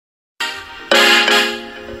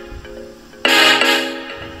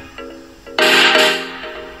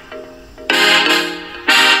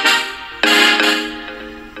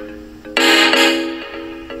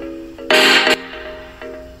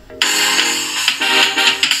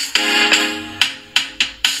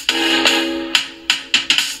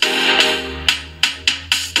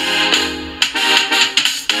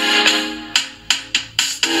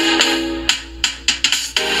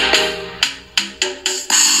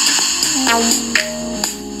For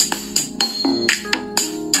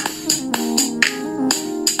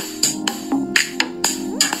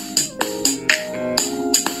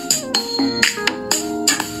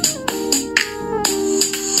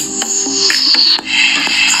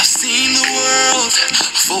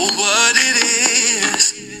what it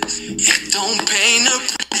is, it don't paint a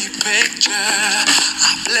pretty picture.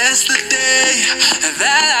 I bless the day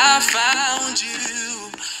that I found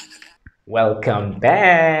you. Welcome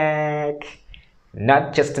back.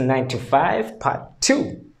 Not just a 9 to 5 part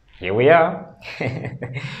 2. Here we are.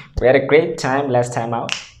 We had a great time last time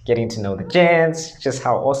out, getting to know the gents, just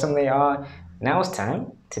how awesome they are. Now it's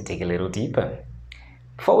time to dig a little deeper.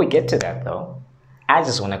 Before we get to that though, I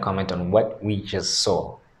just want to comment on what we just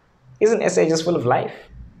saw. Isn't SA just full of life?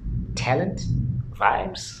 Talent?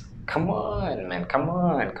 Vibes? Come on, man. Come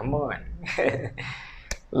on. Come on.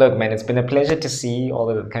 Look, man, it's been a pleasure to see all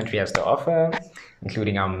that the country has to offer,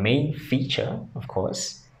 including our main feature, of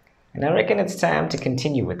course. And I reckon it's time to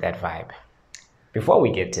continue with that vibe. Before we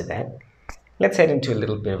get to that, let's head into a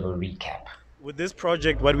little bit of a recap. With this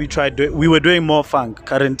project, what we tried doing, we were doing more funk.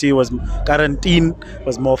 Quarantine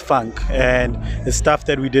was more funk, and the stuff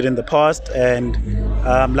that we did in the past. And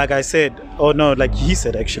like I said, like he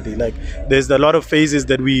said actually, like there's a lot of phases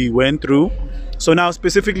that we went through. So now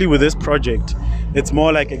specifically with this project, it's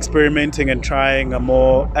more like experimenting and trying a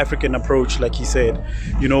more African approach, like he said.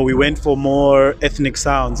 You know, we went for more ethnic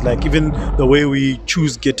sounds, like even the way we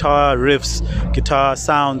choose guitar riffs, guitar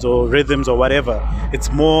sounds or rhythms or whatever. It's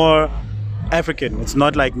more African. It's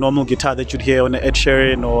not like normal guitar that you'd hear on Ed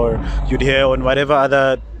Sheeran or you'd hear on whatever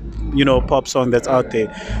other, pop song that's out there.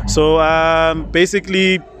 So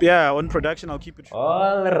basically, yeah, on production, I'll keep it.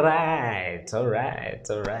 All right.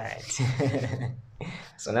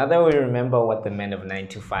 So now that we remember what the men of 9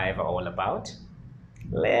 to 5 are all about,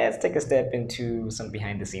 let's take a step into some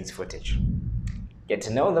behind the scenes footage. Get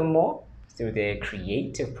to know them more through their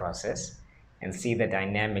creative process and see the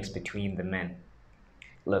dynamics between the men.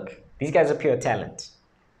 Look, these guys are pure talent,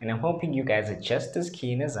 and I'm hoping you guys are just as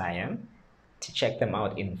keen as I am to check them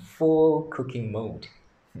out in full cooking mode.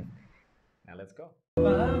 Now let's go. If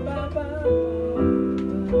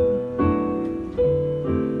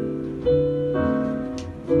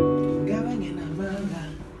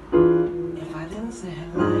I didn't say I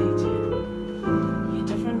liked you, you're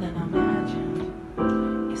different than I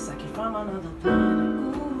imagined. It's like you're from another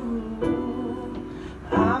planet. Ooh,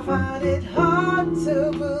 I find it hard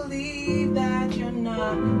to believe that you're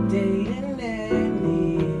not dating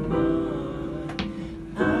anyone.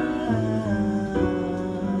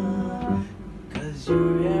 Cause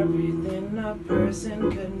you're everything a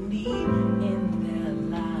person could need in their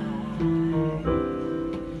life.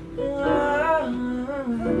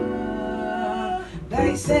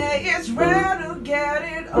 They say it's rare to get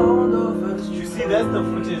it on the first try. You see, that's the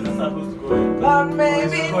footage that's supposed to go in. But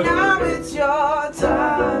maybe now it's your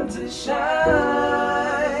time to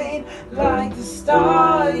shine, like the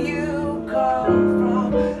star you come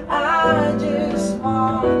from. I just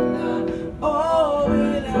wanna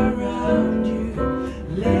orbit around you.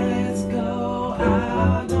 Let's go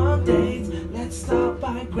out on dates. Let's stop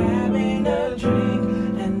by grabbing a drink,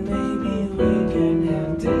 and maybe we can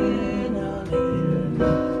have dinner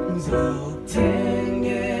later. So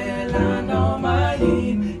tangle, I know my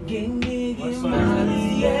name. What song is this?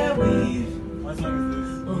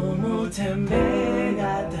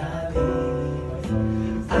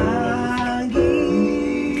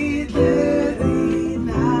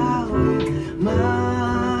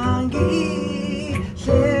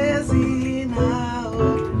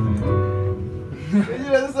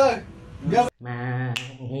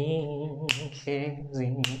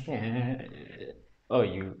 Oh,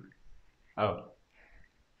 you. Oh.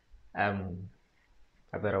 I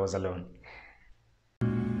thought I was alone.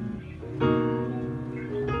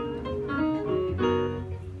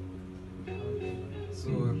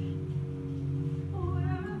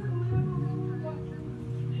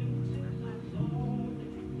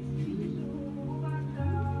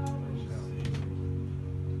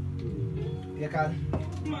 Ya kan?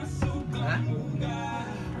 Hah?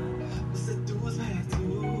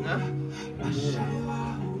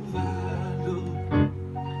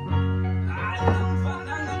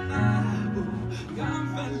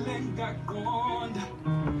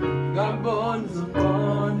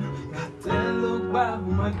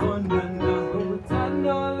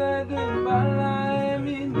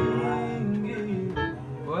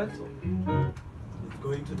 What? It's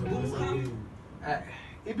going to the bus again.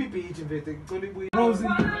 Ipipiit yung vete. Rosie.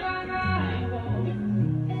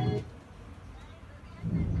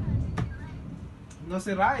 No,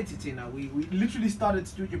 say right, Tina. We literally started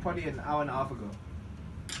studio probably an hour and a half ago.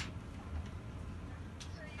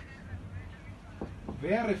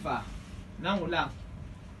 Very far. Now lang.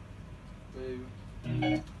 Baby.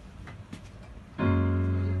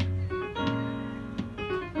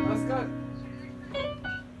 Pascal.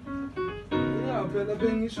 Yeah, phela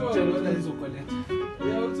bengisho what I uzokweleta.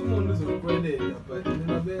 Yeah, uthi umuntu uzokwelela, but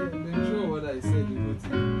mina bengisho what I said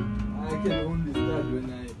ukuthi I can only start when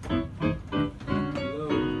I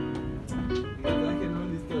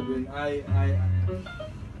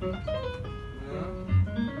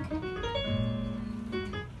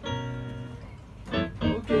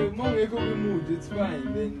okay, Mongo we mood, it's fine.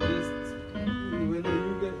 Then just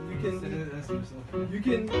when you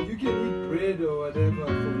can eat bread or whatever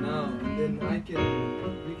for now, and then we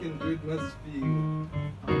can do it must be.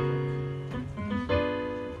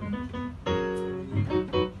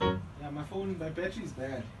 Yeah, my battery is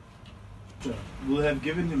bad. Sure. We'll have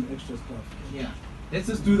given him extra stuff. Yeah. Let's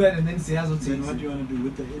just do that and then see how it Then what do you want to do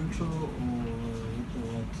with the intro or with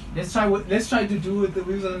the what? Let's try to do with the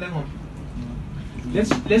wheels on Lengom.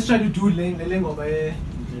 Let's try to do Lengom.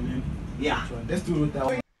 Yeah. Let's do it that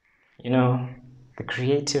way. You know, the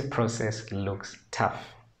creative process looks tough.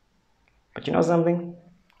 But you know something?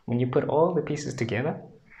 When you put all the pieces together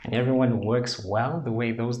and everyone works well, the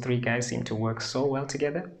way those three guys seem to work so well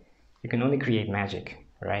together, you can only create magic,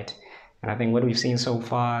 right? And I think what we've seen so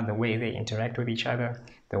far, the way they interact with each other,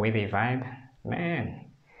 the way they vibe, man,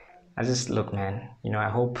 I just look, man, you know, I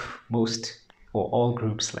hope most or all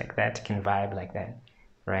groups like that can vibe like that,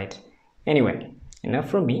 right? Anyway,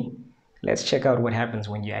 enough from me. Let's check out what happens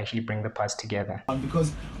when you actually bring the parts together.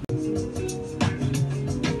 Because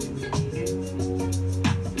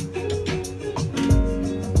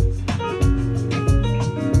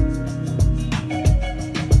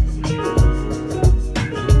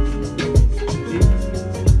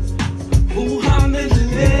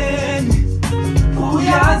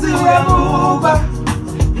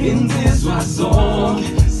insizwa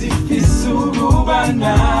zonke sifisa ukuba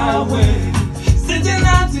nawe sithi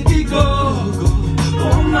nathi kigogo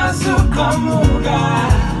uma suqhamuka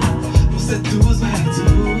useduze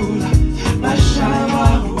yathula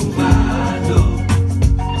bashaya uvalo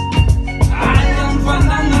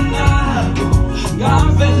ayamfanana nabo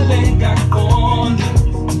ngavele ngaqonda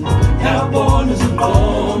yabona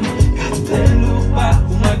uzuqoma ngathela uba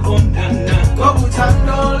ungaqondana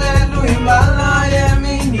ngokuthando lelu imbala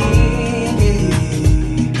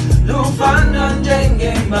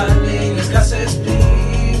njengembali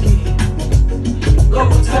ngesikhasesidiki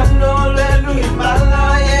ngokuthando lelu imbala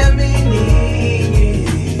yeminingi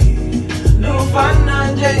lufana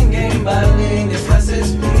njengembali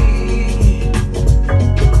ngesikhasesidiki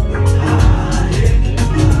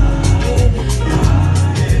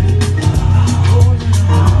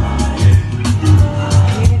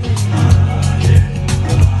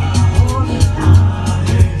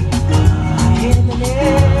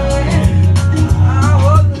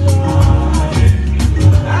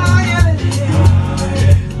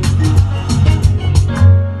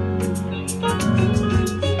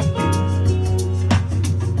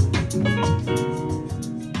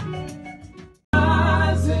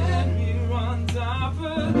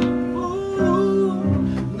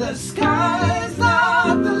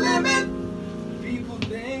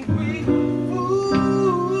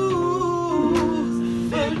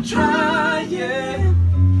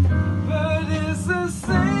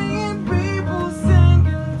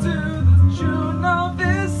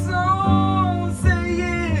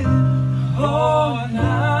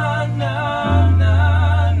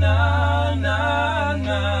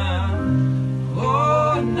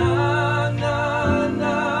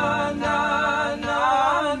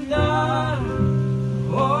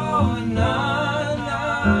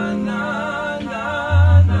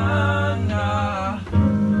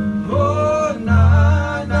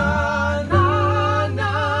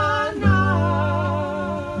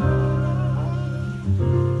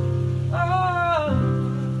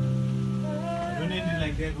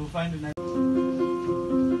We'll find a nice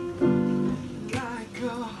like a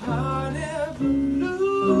heart of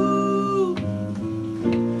blue.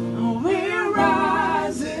 We're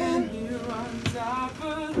rising here on top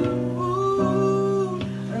of the moon,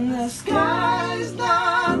 and the sky's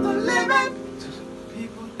not the limit.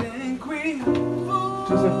 People think we fools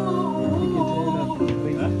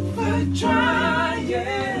for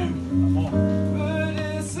trying, but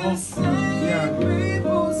it's the same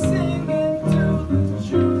people singing to the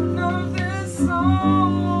tune of this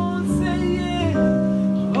song, saying,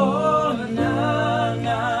 oh na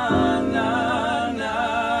na na na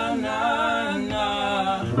na na,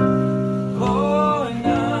 oh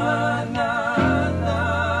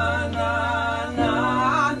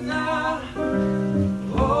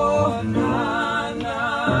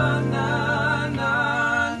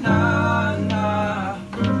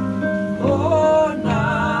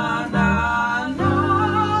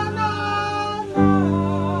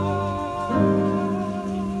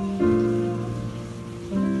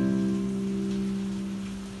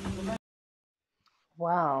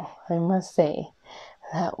I must say,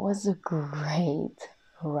 that was a great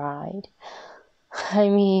ride. I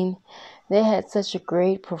mean, they had such a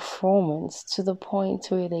great performance to the point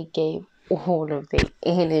where they gave all of their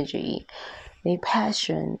energy, their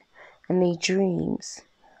passion, and their dreams.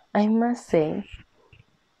 I must say,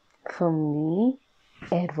 for me,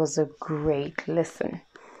 it was a great listen.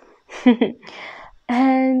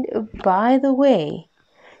 And by the way,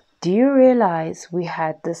 do you realize we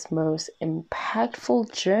had this most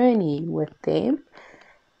impactful journey with them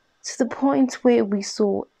to the point where we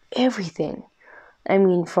saw everything? I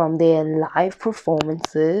mean, from their live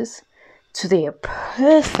performances to their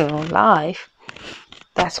personal life.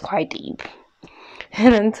 That's quite deep.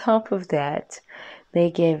 And on top of that,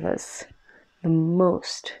 they gave us the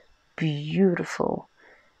most beautiful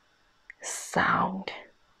sound.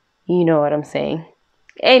 You know what I'm saying?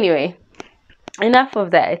 Anyway, enough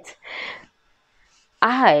of that.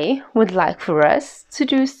 I would like for us to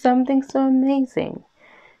do something so amazing.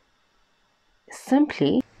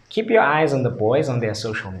 Simply Keep your eyes on the boys on their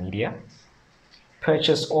social media.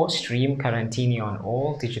 Purchase or stream Carantini on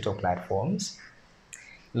all digital platforms.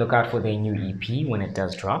 Look out for their new EP when it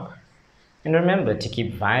does drop. And remember to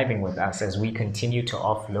keep vibing with us as we continue to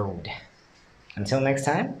offload. Until next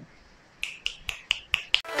time.